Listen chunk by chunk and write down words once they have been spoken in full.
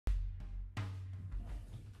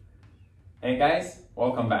Hey guys,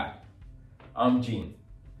 welcome back. I'm Gene.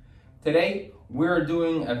 Today we're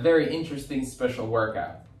doing a very interesting special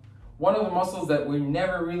workout. One of the muscles that we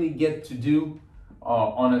never really get to do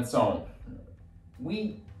on its own.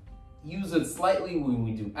 We use it slightly when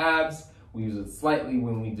we do abs, we use it slightly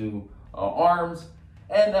when we do arms,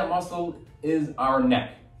 and that muscle is our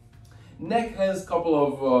neck. Neck has a couple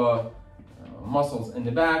of muscles in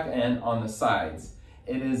the back and on the sides.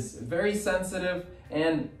 It is very sensitive,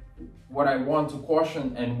 and what I want to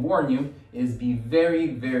caution and warn you is be very,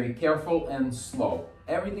 very careful and slow.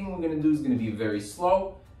 Everything we're gonna do is gonna be very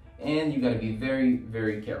slow, and you gotta be very,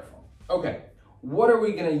 very careful. Okay, what are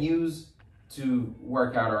we gonna use to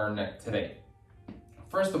work out our neck today?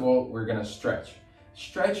 First of all, we're gonna stretch.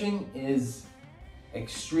 Stretching is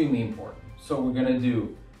extremely important. So we're gonna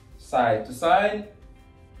do side to side,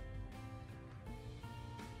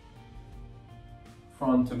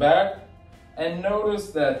 front to back, and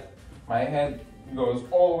notice that my head goes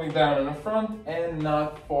all the way down in the front and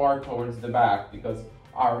not far towards the back, because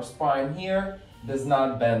our spine here does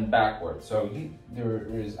not bend backwards. So there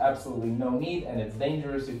is absolutely no need, and it's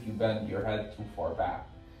dangerous if you bend your head too far back.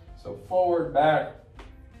 So forward, back,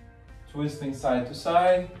 twisting side to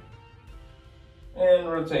side,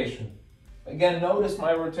 and rotation. Again, notice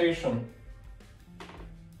my rotation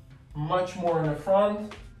much more in the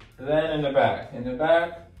front than in the back. In the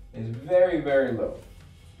back is very, very low.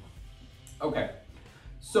 Okay,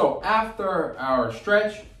 so after our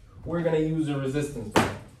stretch, we're gonna use a resistance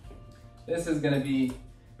band. This is gonna be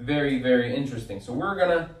very, very interesting. So we're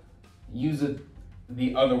gonna use it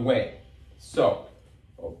the other way. So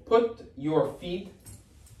put your feet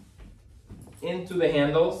into the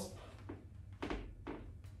handles.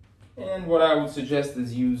 And what I would suggest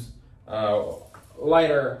is use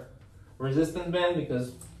lighter resistance band,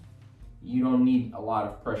 because you don't need a lot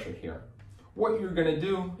of pressure here. What you're gonna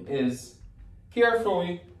do is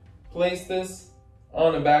carefully place this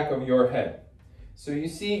on the back of your head. So you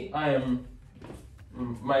see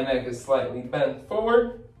my neck is slightly bent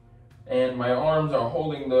forward, and my arms are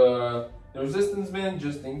holding the resistance band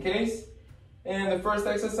just in case. And the first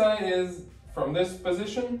exercise is from this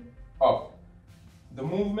position up. The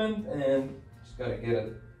movement, and just gotta get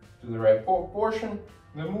it to the right portion.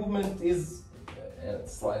 The movement is, and it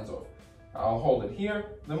slides off. I'll hold it here.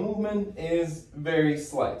 The movement is very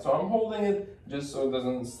slight. So I'm holding it just so it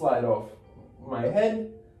doesn't slide off my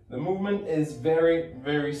head. The movement is very,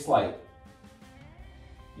 very slight.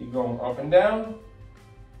 You're going up and down.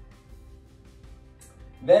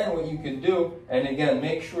 Then what you can do, and again,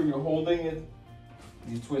 make sure you're holding it.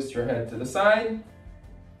 You twist your head to the side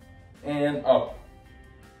and up.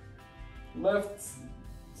 Left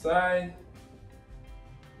side,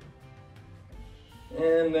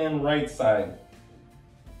 and then right side.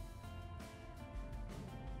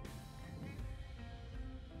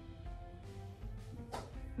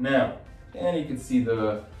 Now, and you can see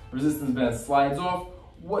the resistance band slides off.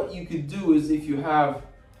 What you could do is, if you have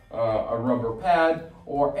a rubber pad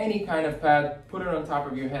or any kind of pad, put it on top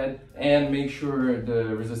of your head and make sure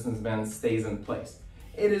the resistance band stays in place.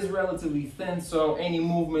 It is relatively thin, so any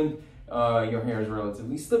movement, your hair is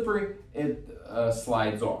relatively slippery, it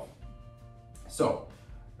slides off. So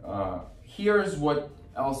here's what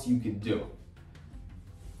else you could do.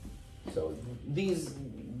 So these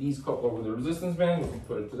couple over the resistance band, we can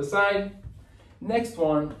put it to the side. Next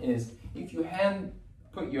one is, if you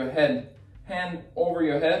put your hand over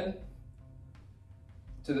your head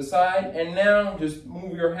to the side, and now just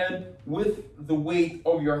move your head with the weight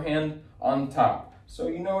of your hand on top. So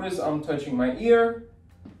you notice I'm touching my ear.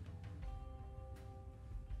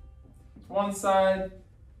 One side,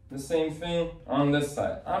 the same thing on this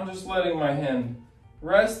side. I'm just letting my hand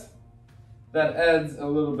rest. That adds a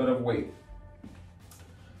little bit of weight.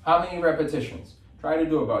 How many repetitions? Try to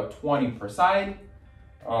do about 20 per side.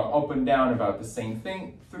 Up and down about the same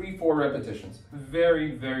thing. 3-4 repetitions.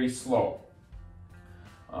 Very, very slow.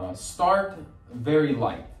 Start very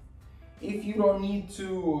light. If you don't need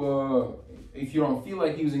to, if you don't feel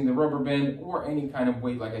like using the rubber band or any kind of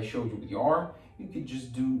weight like I showed you with your arm, you could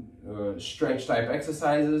just do stretch type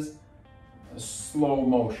exercises, slow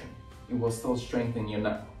motion. It will still strengthen your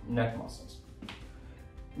neck muscles.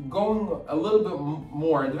 Going a little bit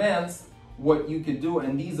more advanced, what you could do,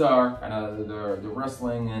 and these are kind of the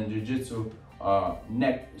wrestling and jiu-jitsu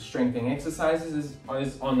neck strengthening exercises,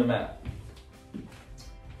 is on the mat.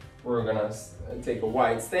 We're gonna take a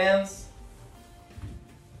wide stance,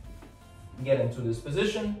 get into this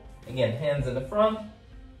position. Again, hands in the front,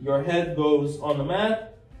 your head goes on the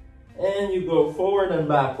mat, and you go forward and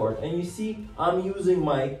backward. And you see, I'm using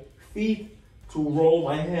my feet to roll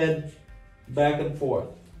my head back and forth.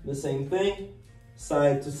 The same thing,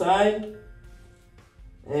 side to side.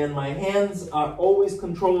 And my hands are always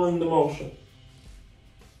controlling the motion.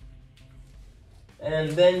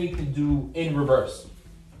 And then you can do in reverse.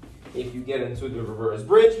 If you get into the reverse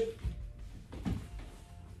bridge,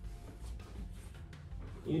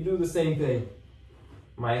 you do the same thing.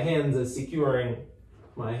 My hands are securing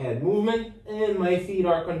my head movement and my feet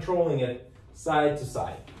are controlling it side to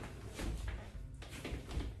side.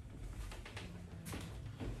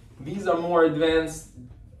 These are more advanced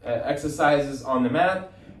exercises on the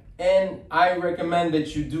mat, and I recommend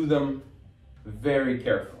that you do them very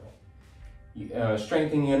carefully.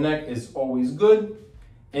 Strengthening your neck is always good.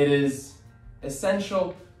 It is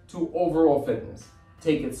essential to overall fitness.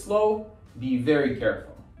 Take it slow, be very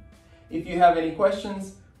careful. If you have any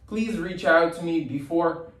questions, please reach out to me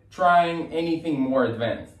before trying anything more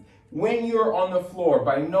advanced. When you're on the floor,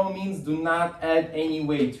 by no means do not add any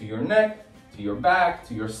weight to your neck, to your back,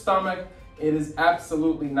 to your stomach. It is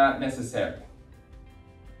absolutely not necessary.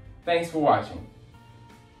 Thanks for watching.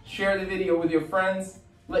 Share the video with your friends.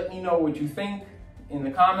 Let me know what you think in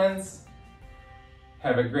the comments.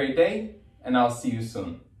 Have a great day, and I'll see you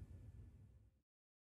soon.